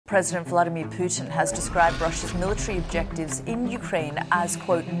President Vladimir Putin has described Russia's military objectives in Ukraine as,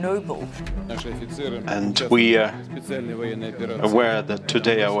 quote, noble. And we are aware that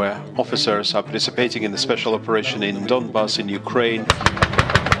today our officers are participating in the special operation in Donbass in Ukraine.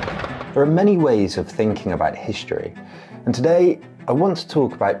 There are many ways of thinking about history, and today I want to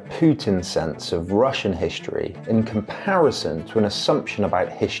talk about Putin's sense of Russian history in comparison to an assumption about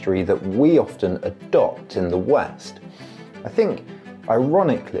history that we often adopt in the West. I think,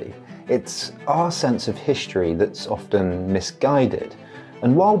 ironically, it's our sense of history that's often misguided,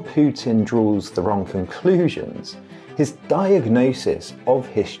 and while Putin draws the wrong conclusions, his diagnosis of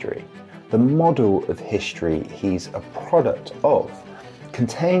history, the model of history he's a product of,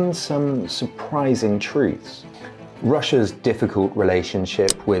 contains some surprising truths. Russia's difficult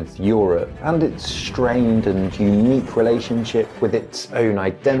relationship with Europe and its strained and unique relationship with its own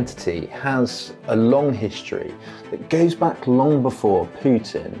identity has a long history that goes back long before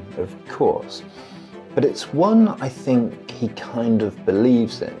Putin, of course. But it's one I think he kind of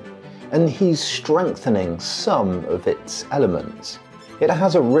believes in, and he's strengthening some of its elements. It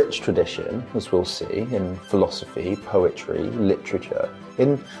has a rich tradition, as we'll see, in philosophy, poetry, literature,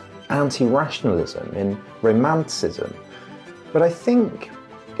 in anti-rationalism, in romanticism. But I think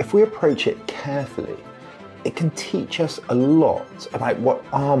if we approach it carefully, it can teach us a lot about what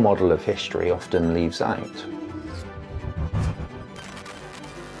our model of history often leaves out.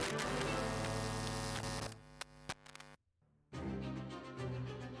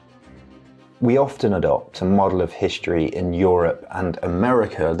 We often adopt a model of history in Europe and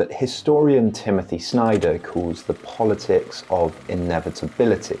America that historian Timothy Snyder calls the politics of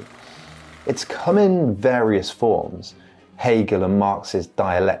inevitability. It's come in various forms: Hegel and Marx's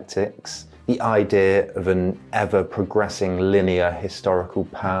dialectics, the idea of an ever-progressing linear historical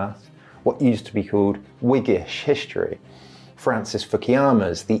path, what used to be called Whiggish history, Francis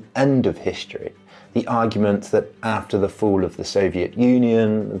Fukuyama's The End of History, the argument that after the fall of the Soviet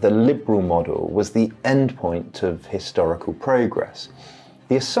Union, the liberal model was the endpoint of historical progress.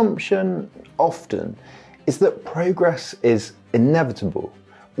 The assumption, often, is that progress is inevitable,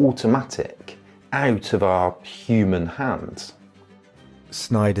 automatic, out of our human hands.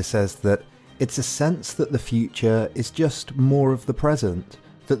 Snyder says that it's a sense that the future is just more of the present,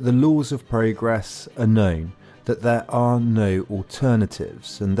 that the laws of progress are known, that there are no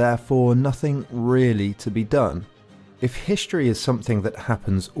alternatives, and therefore nothing really to be done. If history is something that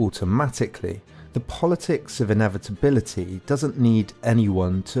happens automatically, the politics of inevitability doesn't need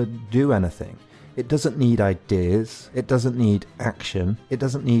anyone to do anything. It doesn't need ideas, it doesn't need action, it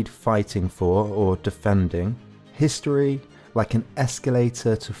doesn't need fighting for or defending. History, like an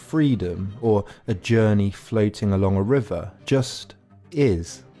escalator to freedom or a journey floating along a river, just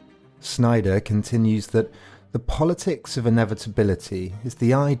is. Snyder continues that the politics of inevitability is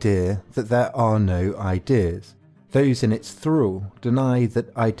the idea that there are no ideas. Those in its thrall deny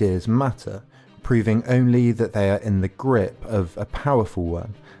that ideas matter, proving only that they are in the grip of a powerful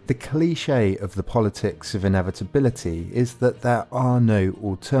one. The cliché of the politics of inevitability is that there are no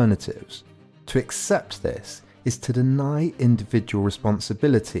alternatives. To accept this is to deny individual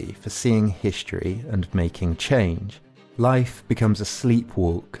responsibility for seeing history and making change. Life becomes a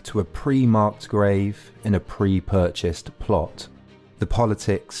sleepwalk to a pre-marked grave in a pre-purchased plot. The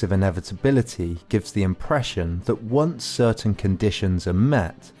politics of inevitability gives the impression that once certain conditions are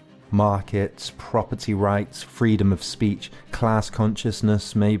met, markets, property rights, freedom of speech, class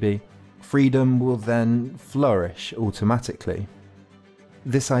consciousness maybe, freedom will then flourish automatically.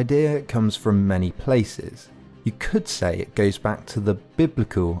 This idea comes from many places. You could say it goes back to the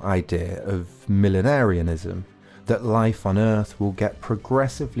biblical idea of millenarianism, that life on earth will get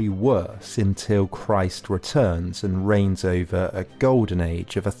progressively worse until Christ returns and reigns over a golden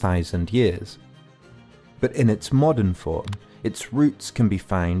age of 1,000 years. But in its modern form, its roots can be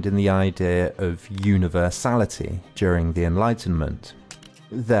found in the idea of universality during the Enlightenment.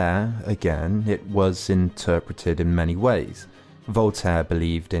 There, again, it was interpreted in many ways. Voltaire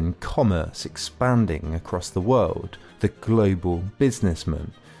believed in commerce expanding across the world, the global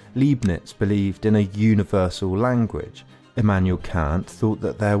businessman. Leibniz believed in a universal language. Immanuel Kant thought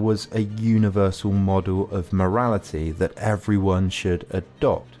that there was a universal model of morality that everyone should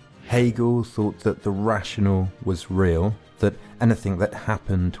adopt. Hegel thought that the rational was real, that anything that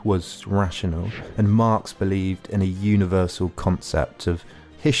happened was rational, and Marx believed in a universal concept of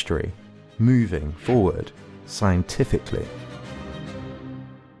history, moving forward, scientifically.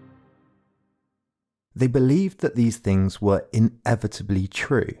 They believed that these things were inevitably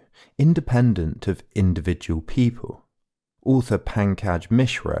true, independent of individual people. Author Pankaj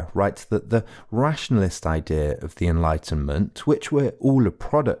Mishra writes that the rationalist idea of the Enlightenment, which we're all a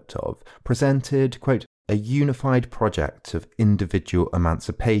product of, presented, quote, a unified project of individual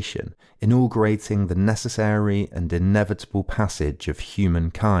emancipation, inaugurating the necessary and inevitable passage of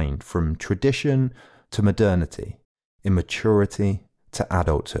humankind from tradition to modernity, immaturity to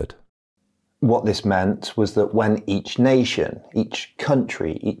adulthood. What this meant was that when each nation, each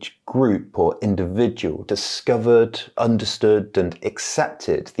country, each group or individual discovered, understood and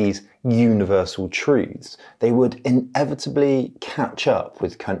accepted these universal truths, they would inevitably catch up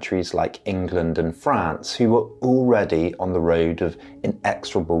with countries like England and France, who were already on the road of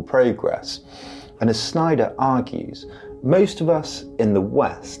inexorable progress. And as Snyder argues, most of us in the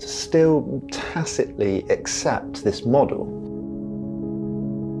West still tacitly accept this model.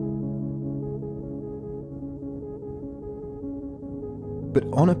 But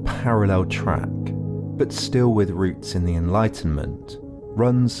on a parallel track, but still with roots in the Enlightenment,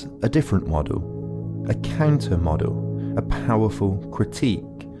 runs a different model, a counter-model, a powerful critique,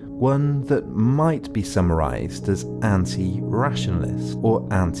 one that might be summarised as anti-rationalist or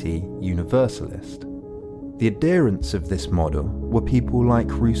anti-universalist. The adherents of this model were people like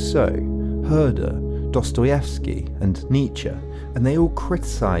Rousseau, Herder, Dostoevsky and Nietzsche, and they all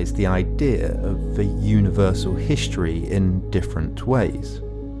criticised the idea of a universal history in different ways.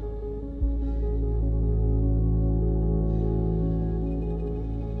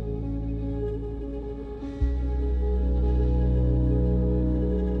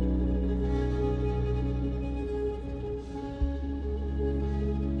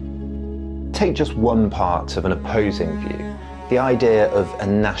 Take just one part of an opposing view, the idea of a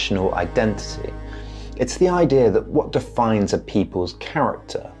national identity. It's the idea that what defines a people's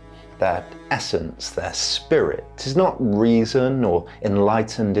character, their essence, their spirit, is not reason or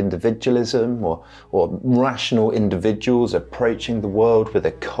enlightened individualism or rational individuals approaching the world with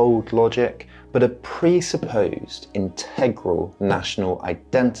a cold logic, but a presupposed integral national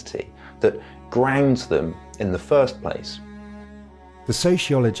identity that grounds them in the first place. The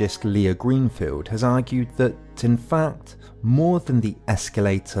sociologist Leah Greenfield has argued that, in fact, more than the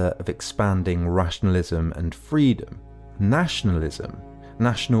escalator of expanding rationalism and freedom, nationalism,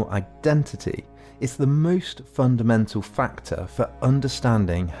 national identity, is the most fundamental factor for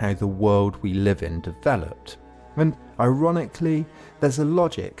understanding how the world we live in developed. And ironically, there's a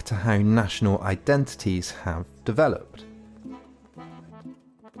logic to how national identities have developed.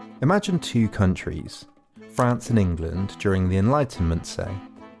 Imagine two countries, France and England during the Enlightenment, say.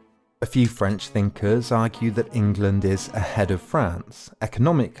 A few French thinkers argue that England is ahead of France,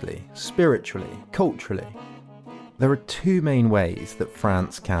 economically, spiritually, culturally. There are two main ways that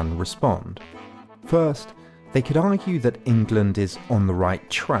France can respond. First, they could argue that England is on the right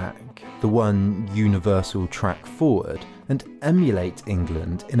track, the one universal track forward, and emulate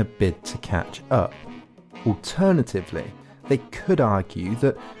England in a bid to catch up. Alternatively, they could argue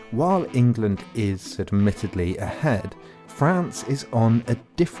that while England is admittedly ahead, France is on a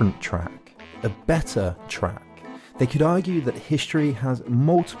different track, a better track. They could argue that history has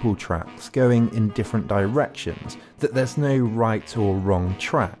multiple tracks going in different directions, that there's no right or wrong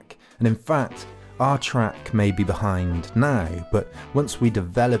track, and in fact, our track may be behind now, but once we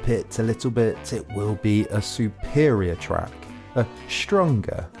develop it a little bit, it will be a superior track, a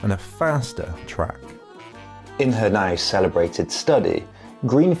stronger and a faster track. In her now celebrated study,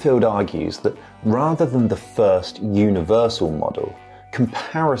 Greenfield argues that rather than the first universal model,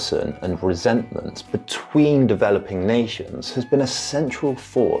 comparison and resentment between developing nations has been a central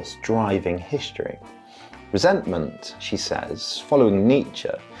force driving history. Resentment, she says, following Nietzsche,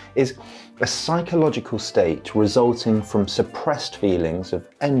 is a psychological state resulting from suppressed feelings of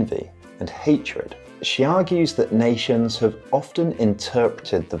envy and hatred. She argues that nations have often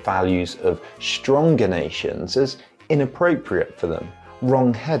interpreted the values of stronger nations as inappropriate for them,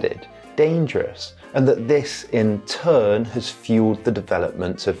 wrong-headed, dangerous, and that this in turn has fueled the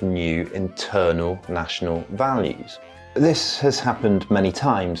development of new internal national values. This has happened many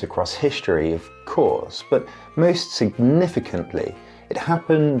times across history, of course, but most significantly, it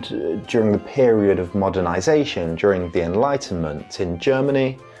happened during the period of modernization during the Enlightenment in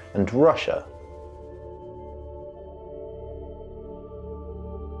Germany and Russia.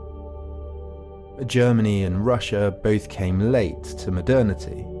 Germany and Russia both came late to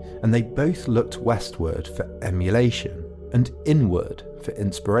modernity, and they both looked westward for emulation and inward for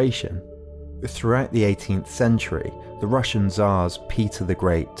inspiration. Throughout the 18th century, the Russian Tsars Peter the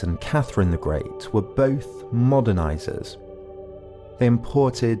Great and Catherine the Great were both modernizers. They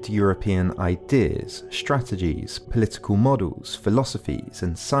imported European ideas, strategies, political models, philosophies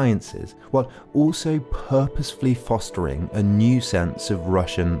and sciences, while also purposefully fostering a new sense of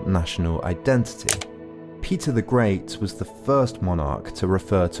Russian national identity. Peter the Great was the first monarch to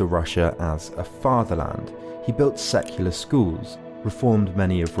refer to Russia as a fatherland. He built secular schools, reformed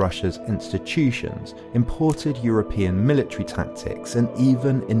many of Russia's institutions, imported European military tactics, and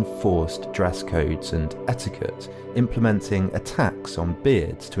even enforced dress codes and etiquette, implementing a tax on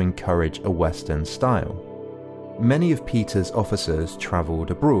beards to encourage a Western style. Many of Peter's officers travelled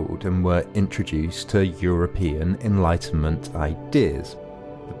abroad and were introduced to European Enlightenment ideas.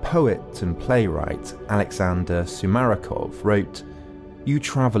 The poet and playwright Alexander Sumarokov wrote, "You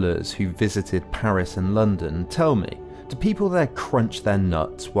travellers who visited Paris and London, tell me, do people there crunch their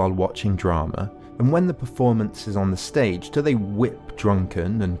nuts while watching drama? And when the performance is on the stage, do they whip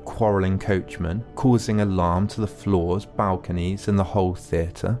drunken and quarrelling coachmen, causing alarm to the floors, balconies and the whole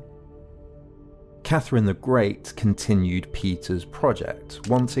theatre?" Catherine the Great continued Peter's project,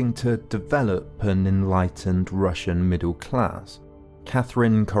 wanting to develop an enlightened Russian middle class.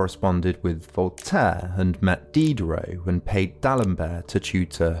 Catherine corresponded with Voltaire and met Diderot and paid D'Alembert to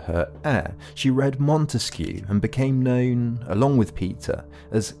tutor her heir. She read Montesquieu and became known, along with Peter,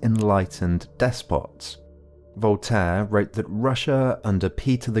 as enlightened despots. Voltaire wrote that Russia under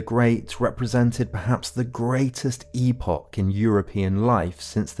Peter the Great represented perhaps the greatest epoch in European life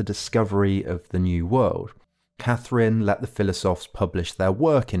since the discovery of the New World. Catherine let the philosophes publish their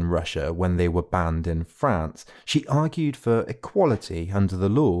work in Russia when they were banned in France. She argued for equality under the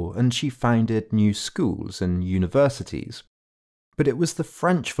law, and she founded new schools and universities. But it was the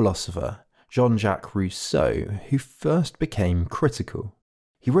French philosopher Jean-Jacques Rousseau who first became critical.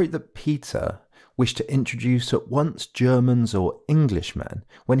 He wrote that Peter wished to introduce at once Germans or Englishmen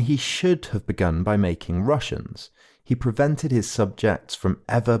when he should have begun by making Russians. He prevented his subjects from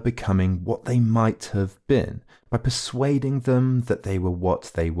ever becoming what they might have been by persuading them that they were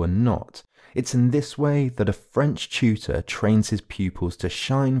what they were not. It's in this way that a French tutor trains his pupils to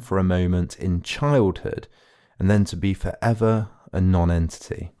shine for a moment in childhood and then to be forever a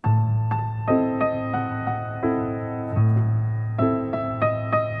non-entity.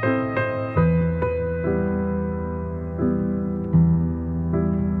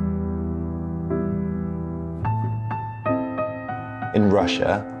 In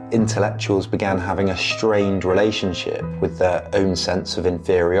Russia, intellectuals began having a strained relationship with their own sense of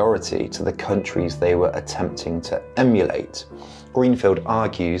inferiority to the countries they were attempting to emulate. Greenfield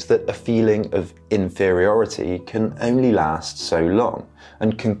argues that a feeling of inferiority can only last so long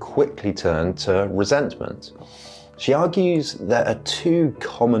and can quickly turn to resentment. She argues there are two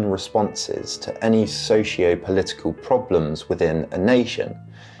common responses to any socio-political problems within a nation: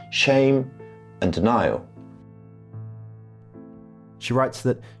 shame and denial. She writes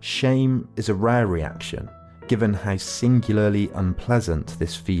that shame is a rare reaction, given how singularly unpleasant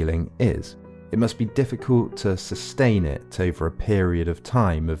this feeling is. It must be difficult to sustain it over a period of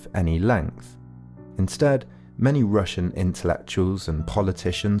time of any length. Instead, many Russian intellectuals and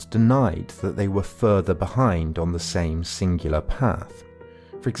politicians denied that they were further behind on the same singular path.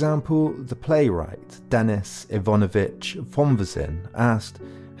 For example, the playwright Denis Ivanovich Vonvozin asked,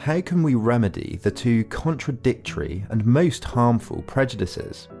 "How can we remedy the two contradictory and most harmful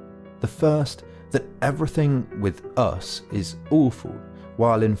prejudices? The first, that everything with us is awful,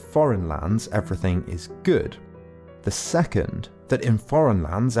 while in foreign lands everything is good. The second, that in foreign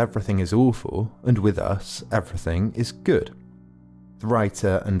lands everything is awful, and with us everything is good." The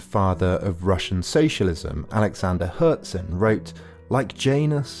writer and father of Russian socialism, Alexander Herzen, wrote, "Like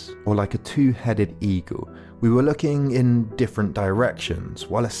Janus, or like a two-headed eagle, we were looking in different directions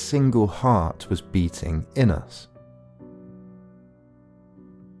while a single heart was beating in us."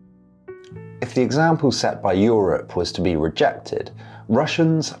 If the example set by Europe was to be rejected,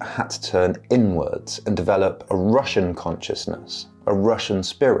 Russians had to turn inwards and develop a Russian consciousness, a Russian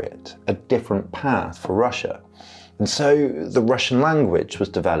spirit, a different path for Russia. And so the Russian language was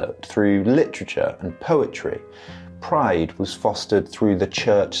developed through literature and poetry. Pride was fostered through the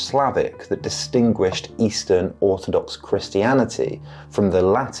Church Slavic that distinguished Eastern Orthodox Christianity from the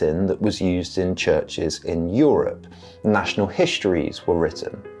Latin that was used in churches in Europe. National histories were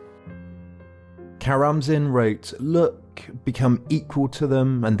written. Karamzin wrote, "Look, become equal to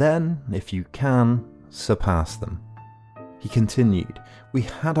them, and then, if you can, surpass them." He continued, "We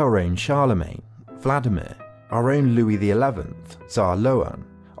had our own Charlemagne, Vladimir, our own Louis XI, Tsar Loan,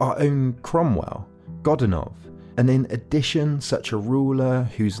 our own Cromwell, Godunov, and in addition such a ruler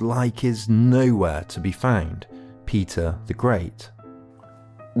whose like is nowhere to be found, Peter the Great."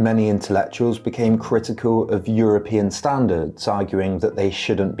 Many intellectuals became critical of European standards, arguing that they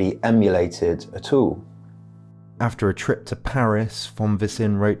shouldn't be emulated at all. After a trip to Paris, von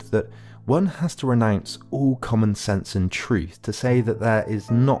Visin wrote that one has to renounce all common sense and truth to say that there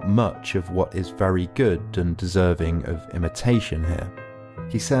is not much of what is very good and deserving of imitation here.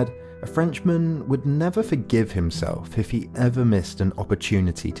 He said, a Frenchman would never forgive himself if he ever missed an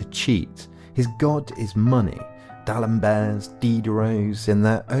opportunity to cheat. His god is money. D'Alemberts, Diderots, in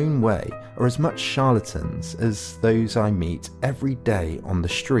their own way, are as much charlatans as those I meet every day on the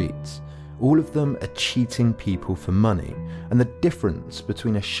streets. All of them are cheating people for money, and the difference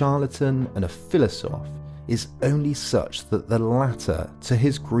between a charlatan and a philosophe is only such that the latter, to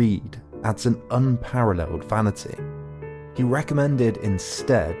his greed, adds an unparalleled vanity. He recommended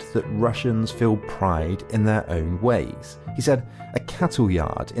instead that Russians feel pride in their own ways. He said, a cattle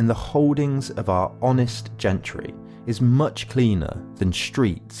yard in the holdings of our honest gentry is much cleaner than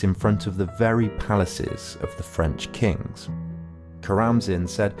streets in front of the very palaces of the French kings. Karamzin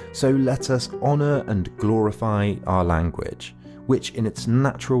said, so let us honour and glorify our language, which in its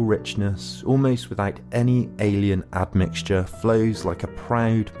natural richness, almost without any alien admixture, flows like a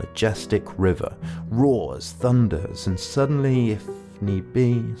proud, majestic river, roars, thunders, and suddenly, if need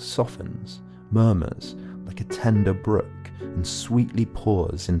be, softens, murmurs like a tender brook, and sweetly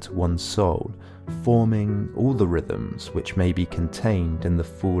pours into one's soul, forming all the rhythms which may be contained in the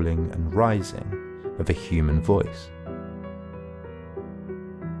falling and rising of a human voice.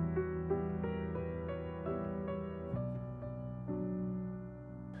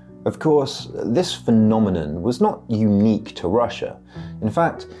 Of course, this phenomenon was not unique to Russia. In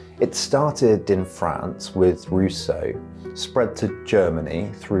fact, it started in France with Rousseau, spread to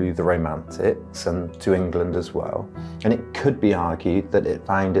Germany through the Romantics and to England as well, and it could be argued that it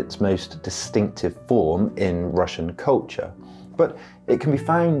found its most distinctive form in Russian culture, but it can be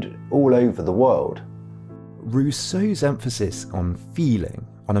found all over the world. Rousseau's emphasis on feeling,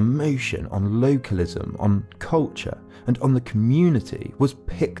 on emotion, on localism, on culture, and on the community was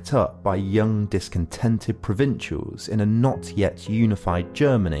picked up by young discontented provincials in a not yet unified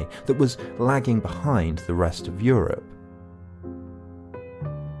Germany that was lagging behind the rest of Europe.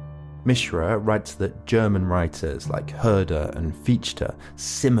 Mishra writes that German writers like Herder and Fichte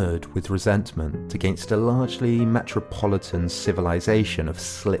simmered with resentment against a largely metropolitan civilization of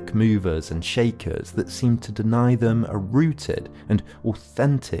slick movers and shakers that seemed to deny them a rooted and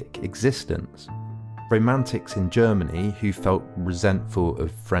authentic existence. Romantics in Germany, who felt resentful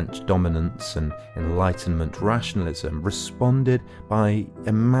of French dominance and Enlightenment rationalism, responded by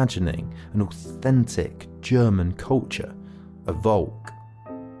imagining an authentic German culture, a Volk.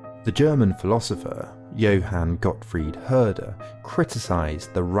 The German philosopher Johann Gottfried Herder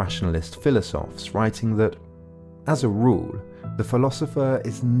criticised the rationalist philosophers, writing that, as a rule, the philosopher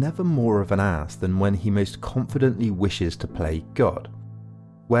is never more of an ass than when he most confidently wishes to play God,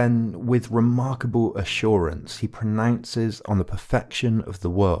 when, with remarkable assurance, he pronounces on the perfection of the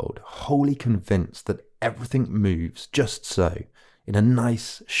world, wholly convinced that everything moves just so, in a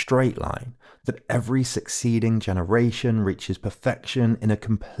nice straight line, that every succeeding generation reaches perfection in a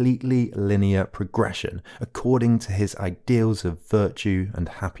completely linear progression according to his ideals of virtue and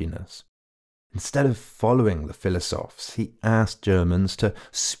happiness. Instead of following the philosophers, he asked Germans to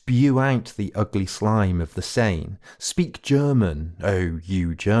spew out the ugly slime of the Seine. Speak German, oh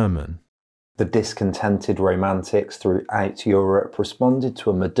you German. The discontented Romantics throughout Europe responded to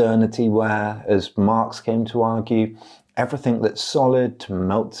a modernity where, as Marx came to argue, everything that's solid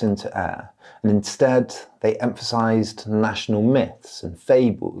melts into air, and instead they emphasised national myths and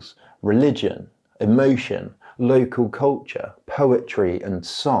fables, religion, emotion, local culture, poetry and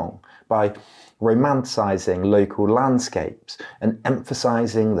song, by romanticising local landscapes and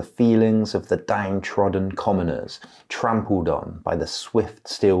emphasising the feelings of the downtrodden commoners, trampled on by the swift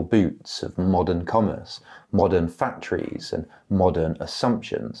steel boots of modern commerce, modern factories and modern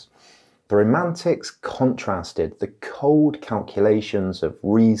assumptions. The Romantics contrasted the cold calculations of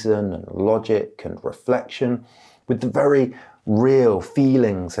reason and logic and reflection with the very real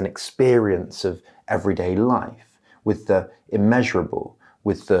feelings and experience of everyday life, with the immeasurable,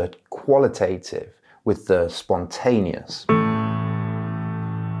 with the qualitative, with the spontaneous.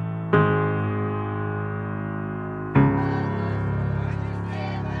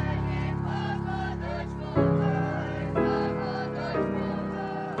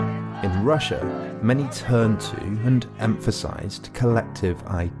 In Russia, many turned to and emphasized collective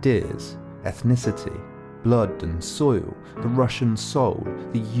ideas, ethnicity, blood and soil, the Russian soul,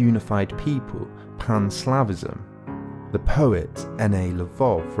 the unified people, Pan-Slavism. The poet N.A.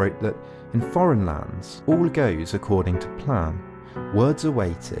 Lvov wrote that in foreign lands all goes according to plan. words are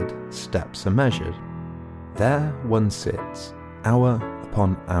weighted, steps are measured. There one sits, hour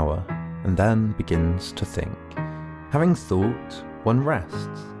upon hour, and then begins to think. Having thought, one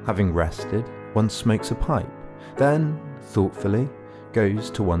rests. Having rested, one smokes a pipe, then, thoughtfully,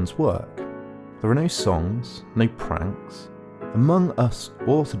 goes to one's work. There are no songs, no pranks. Among us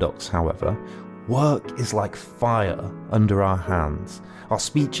Orthodox, however, work is like fire under our hands. Our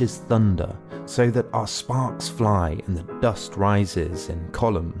speech is thunder, so that our sparks fly and the dust rises in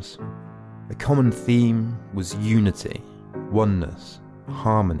columns. The common theme was unity, oneness,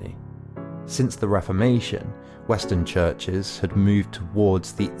 harmony. Since the Reformation, Western churches had moved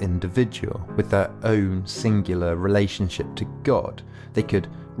towards the individual with their own singular relationship to God. They could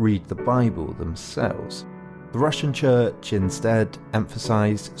read the Bible themselves. The Russian church instead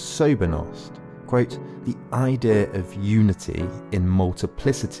emphasized sobernost, quote, the idea of unity in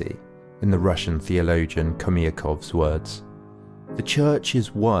multiplicity, in the Russian theologian Khomyakov's words. The church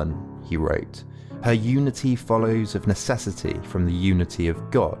is one, he wrote. Her unity follows of necessity from the unity of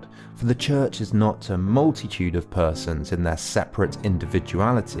God, for the church is not a multitude of persons in their separate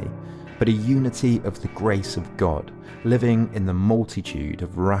individuality, but a unity of the grace of God, living in the multitude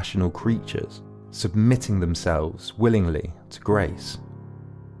of rational creatures, submitting themselves willingly to grace.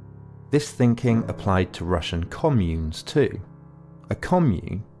 This thinking applied to Russian communes too. A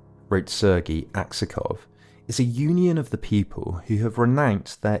commune, wrote Sergei Aksakov, is a union of the people who have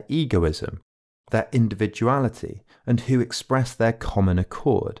renounced their egoism, their individuality, and who express their common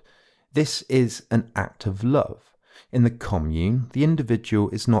accord. This is an act of love. In the commune, the individual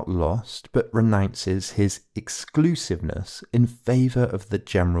is not lost, but renounces his exclusiveness in favour of the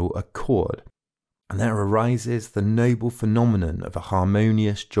general accord. And there arises the noble phenomenon of a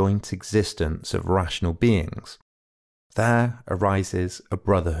harmonious joint existence of rational beings. There arises a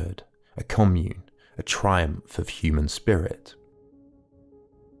brotherhood, a commune, a triumph of human spirit.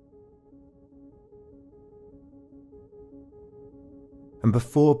 And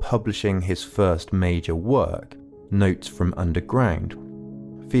before publishing his first major work, Notes from Underground,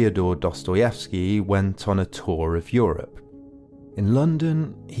 Fyodor Dostoevsky went on a tour of Europe. In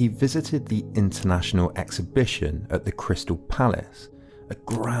London, he visited the International Exhibition at the Crystal Palace, a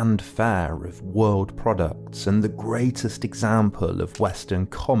grand fair of world products and the greatest example of Western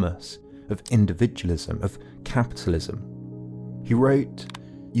commerce, of individualism, of capitalism. He wrote,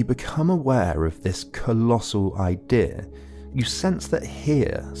 "You become aware of this colossal idea. You sense that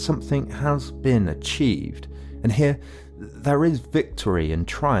here something has been achieved, and here there is victory and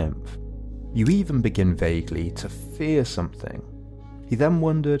triumph. You even begin vaguely to fear something." He then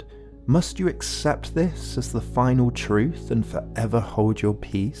wondered, must you accept this as the final truth and forever hold your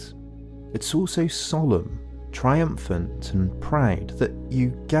peace? It's all so solemn, triumphant and proud that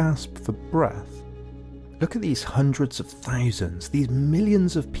you gasp for breath. Look at these hundreds of thousands, these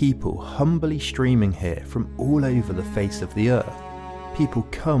millions of people humbly streaming here from all over the face of the earth. People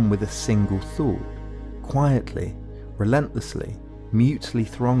come with a single thought, quietly, relentlessly, mutely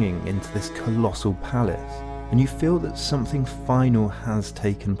thronging into this colossal palace, and you feel that something final has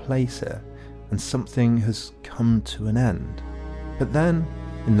taken place here, and something has come to an end. But then,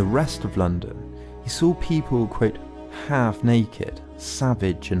 in the rest of London, he saw people, quote, half naked,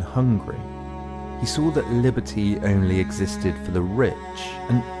 savage and hungry. He saw that liberty only existed for the rich,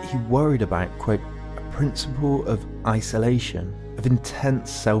 and he worried about, quote, a principle of isolation, of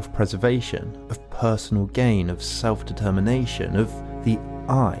intense self-preservation, of personal gain, of self-determination, of the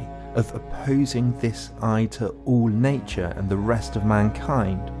I, of opposing this I to all nature and the rest of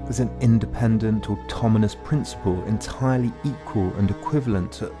mankind as an independent, autonomous principle entirely equal and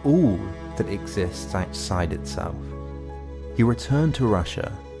equivalent to all that exists outside itself. He returned to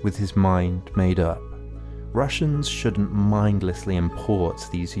Russia with his mind made up. Russians shouldn't mindlessly import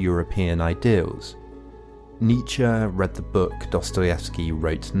these European ideals. Nietzsche read the book Dostoevsky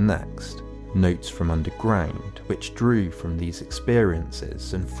wrote next, Notes from Underground, which drew from these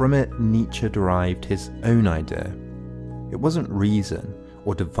experiences, and from it Nietzsche derived his own idea. It wasn't reason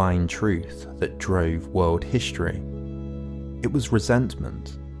or divine truth that drove world history. It was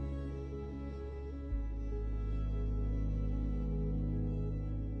resentment.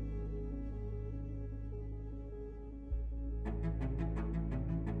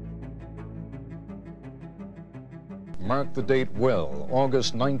 Mark the date well,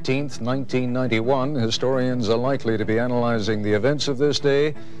 August 19th, 1991. Historians are likely to be analyzing the events of this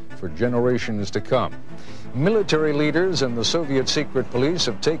day for generations to come. Military leaders and the Soviet secret police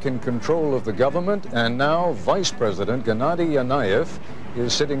have taken control of the government, and now Vice President Gennady Yanayev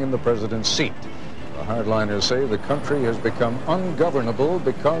is sitting in the president's seat. The hardliners say the country has become ungovernable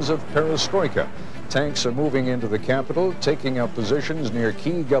because of perestroika. Tanks are moving into the capital, taking up positions near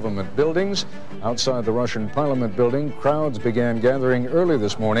key government buildings. Outside the Russian Parliament building, crowds began gathering early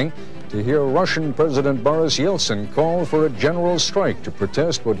this morning to hear Russian President Boris Yeltsin call for a general strike to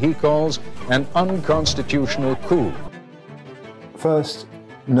protest what he calls an unconstitutional coup. First,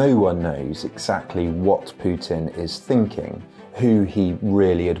 no one knows exactly what Putin is thinking, who he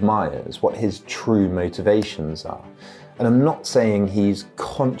really admires, what his true motivations are. And I'm not saying he's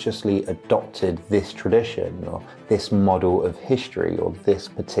consciously adopted this tradition or this model of history or this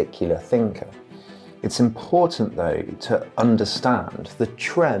particular thinker. It's important, though, to understand the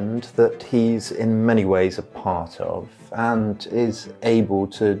trend that he's in many ways a part of and is able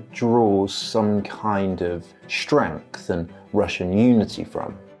to draw some kind of strength and Russian unity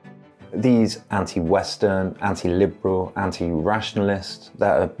from. These anti-Western, anti-liberal, anti-rationalist,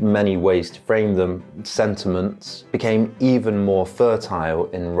 there are many ways to frame them, sentiments became even more fertile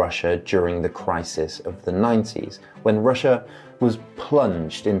in Russia during the crisis of the 90s, when Russia was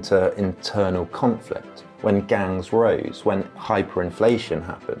plunged into internal conflict, when gangs rose, when hyperinflation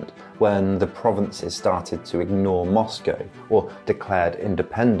happened, when the provinces started to ignore Moscow or declared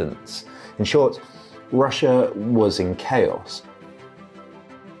independence. In short, Russia was in chaos.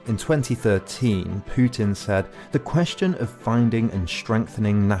 In 2013, Putin said, "The question of finding and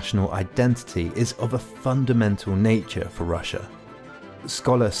strengthening national identity is of a fundamental nature for Russia."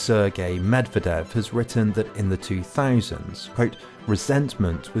 Scholar Sergei Medvedev has written that in the 2000s, quote,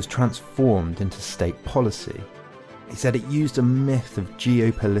 resentment was transformed into state policy. He said it used a myth of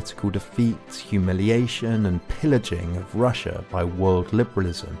geopolitical defeat, humiliation and pillaging of Russia by world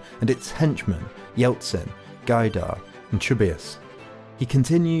liberalism and its henchmen, Yeltsin, Gaidar and Chubais. He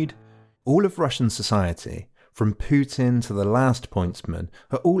continued, "All of Russian society, from Putin to the last pointsman,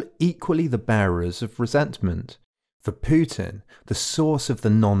 are all equally the bearers of resentment. For Putin, the source of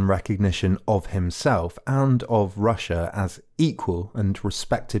the non-recognition of himself and of Russia as equal and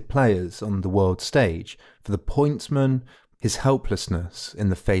respected players on the world stage, for the pointsman, his helplessness in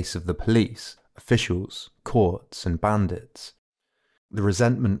the face of the police, officials, courts and bandits. The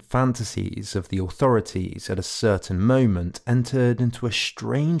resentment fantasies of the authorities at a certain moment entered into a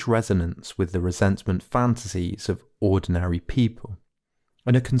strange resonance with the resentment fantasies of ordinary people."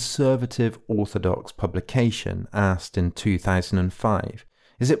 And a conservative orthodox publication asked in 2005,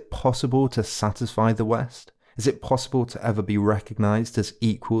 "Is it possible to satisfy the West? Is it possible to ever be recognised as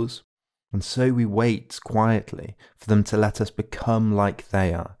equals?" And so we wait quietly for them to let us become like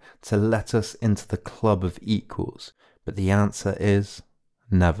they are, to let us into the club of equals. But the answer is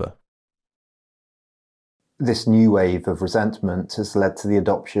never. This new wave of resentment has led to the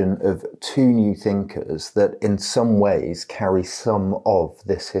adoption of two new thinkers that in some ways carry some of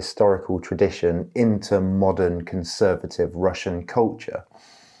this historical tradition into modern conservative Russian culture.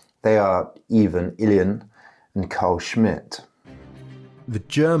 They are Ivan Ilyin and Carl Schmitt. The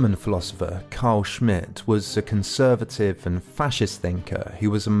German philosopher Carl Schmitt was a conservative and fascist thinker who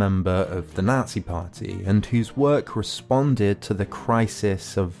was a member of the Nazi Party and whose work responded to the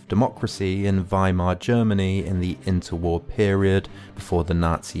crisis of democracy in Weimar Germany in the interwar period before the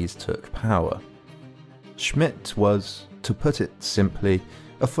Nazis took power. Schmitt was, to put it simply,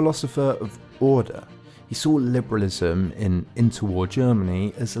 a philosopher of order. He saw liberalism in interwar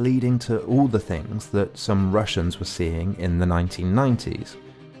Germany as leading to all the things that some Russians were seeing in the 1990s: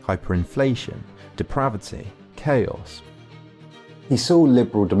 hyperinflation, depravity, chaos. He saw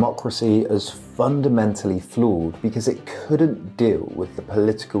liberal democracy as fundamentally flawed because it couldn't deal with the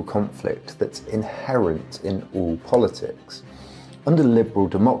political conflict that's inherent in all politics. Under liberal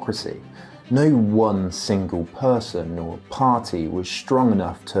democracy, no one single person or party was strong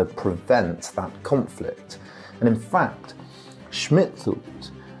enough to prevent that conflict. And in fact, Schmitt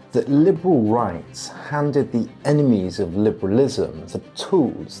thought that liberal rights handed the enemies of liberalism the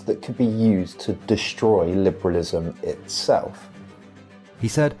tools that could be used to destroy liberalism itself. He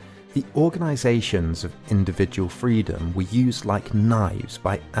said, "The organisations of individual freedom were used like knives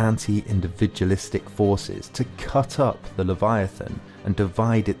by anti-individualistic forces to cut up the Leviathan and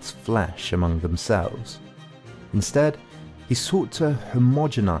divide its flesh among themselves. Instead, he sought to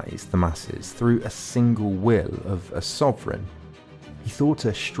homogenise the masses through a single will of a sovereign. He thought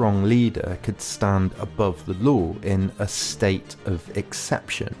a strong leader could stand above the law in a state of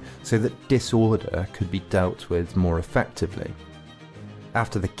exception so that disorder could be dealt with more effectively."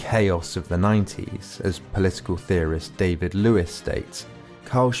 After the chaos of the 90s, as political theorist David Lewis states,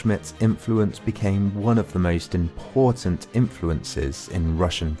 Carl Schmitt's influence became one of the most important influences in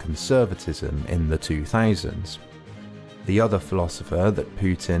Russian conservatism in the 2000s. The other philosopher that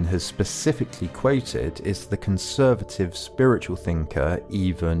Putin has specifically quoted is the conservative spiritual thinker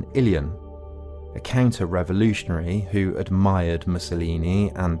Ivan Ilyin. a counter-revolutionary who admired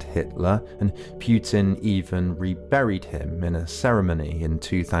Mussolini and Hitler, and Putin even reburied him in a ceremony in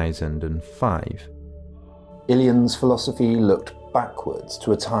 2005. Ilyan's philosophy looked backwards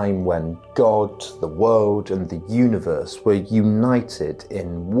to a time when God, the world and the universe were united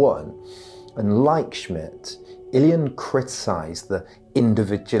in one. And like Schmitt, Ilyan criticised the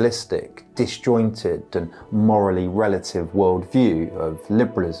individualistic, disjointed and morally relative worldview of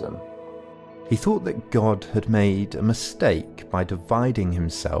liberalism. He thought that God had made a mistake by dividing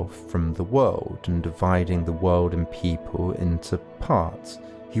himself from the world and dividing the world and people into parts.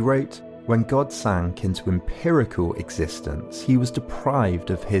 He wrote, "When God sank into empirical existence, he was deprived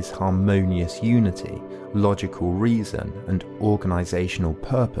of his harmonious unity, logical reason, and organisational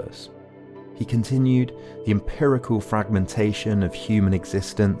purpose." He continued, "The empirical fragmentation of human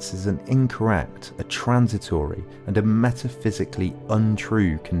existence is an incorrect, a transitory, and a metaphysically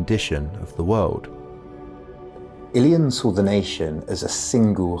untrue condition of the world." Ilyan saw the nation as a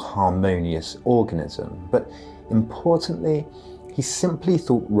single harmonious organism, but importantly, he simply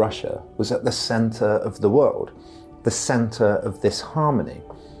thought Russia was at the centre of the world, the centre of this harmony.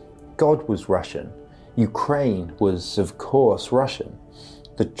 God was Russian. Ukraine was, of course, Russian.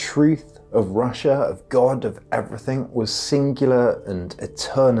 The truth of Russia, of God, of everything was singular and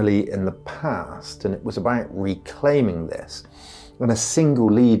eternally in the past, and it was about reclaiming this. And a single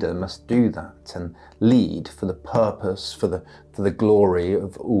leader must do that and lead for the purpose, for the glory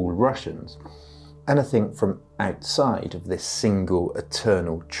of all Russians. Anything from outside of this single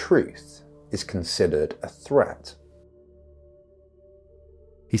eternal truth is considered a threat.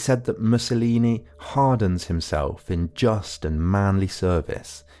 He said that Mussolini hardens himself in just and manly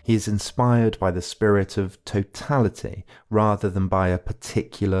service. He is inspired by the spirit of totality rather than by a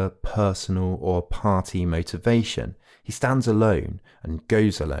particular personal or party motivation. He stands alone and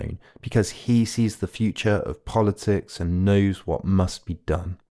goes alone because he sees the future of politics and knows what must be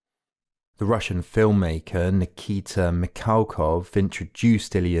done. The Russian filmmaker Nikita Mikhalkov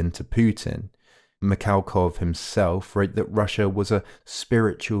introduced Ilyan to Putin. Mikhalkov himself wrote that Russia was a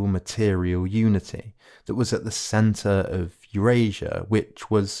spiritual material unity that was at the centre of Eurasia,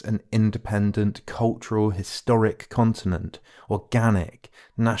 which was an independent cultural historic continent, organic,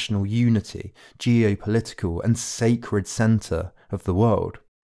 national unity, geopolitical and sacred centre of the world.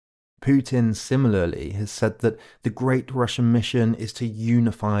 Putin similarly has said that the Great Russian Mission is to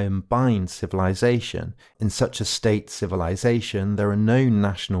unify and bind civilization. In such a state civilization, there are no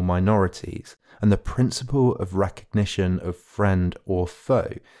national minorities, and the principle of recognition of friend or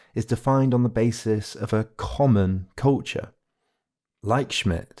foe is defined on the basis of a common culture. Like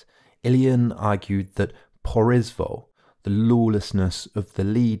Schmitt, Ilyan argued that porizvol, the lawlessness of the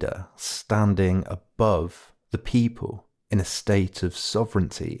leader standing above the people, in a state of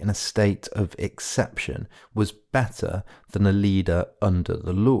sovereignty, in a state of exception, was better than a leader under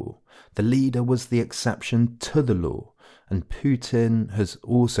the law. The leader was the exception to the law, and Putin has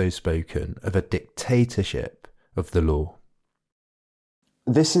also spoken of a dictatorship of the law.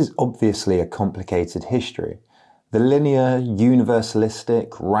 This is obviously a complicated history. The linear,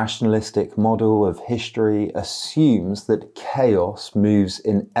 universalistic, rationalistic model of history assumes that chaos moves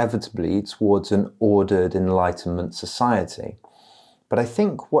inevitably towards an ordered Enlightenment society. But I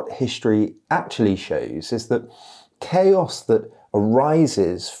think what history actually shows is that chaos that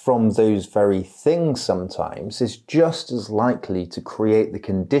arises from those very things sometimes is just as likely to create the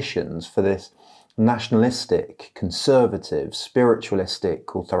conditions for this nationalistic, conservative, spiritualistic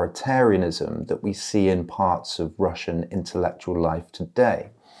authoritarianism that we see in parts of Russian intellectual life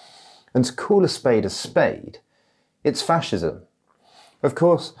today. And to call a spade, it's fascism. Of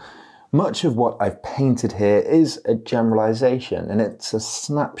course, much of what I've painted here is a generalization, and it's a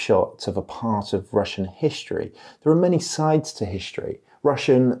snapshot of a part of Russian history. There are many sides to history,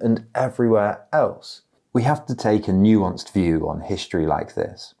 Russian and everywhere else. We have to take a nuanced view on history like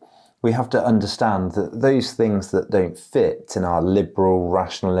this. We have to understand that those things that don't fit in our liberal,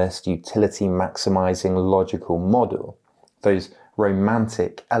 rationalist, utility-maximising logical model, those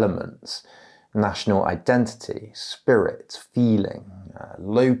romantic elements, national identity, spirit, feeling,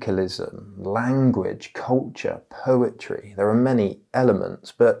 localism, language, culture, poetry, there are many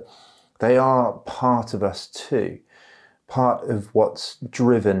elements, but they are part of us too, part of what's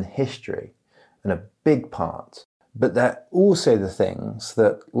driven history, and a big part. But they're also the things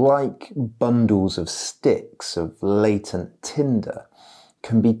that, like bundles of sticks of latent tinder,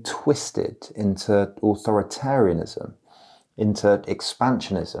 can be twisted into authoritarianism, into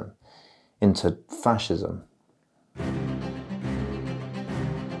expansionism, into fascism.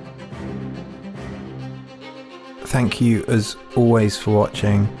 Thank you as always for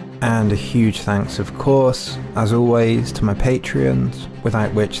watching. And a huge thanks, of course, as always, to my Patreons,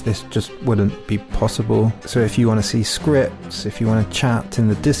 without which this just wouldn't be possible. So if you want to see scripts, if you want to chat in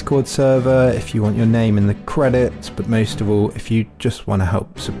the Discord server, if you want your name in the credits, but most of all, if you just want to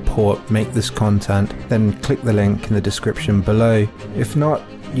help support, make this content, then click the link in the description below. If not,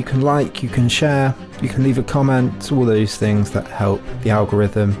 you can like, you can share, you can leave a comment, all those things that help the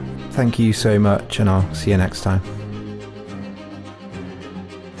algorithm. Thank you so much, and I'll see you next time.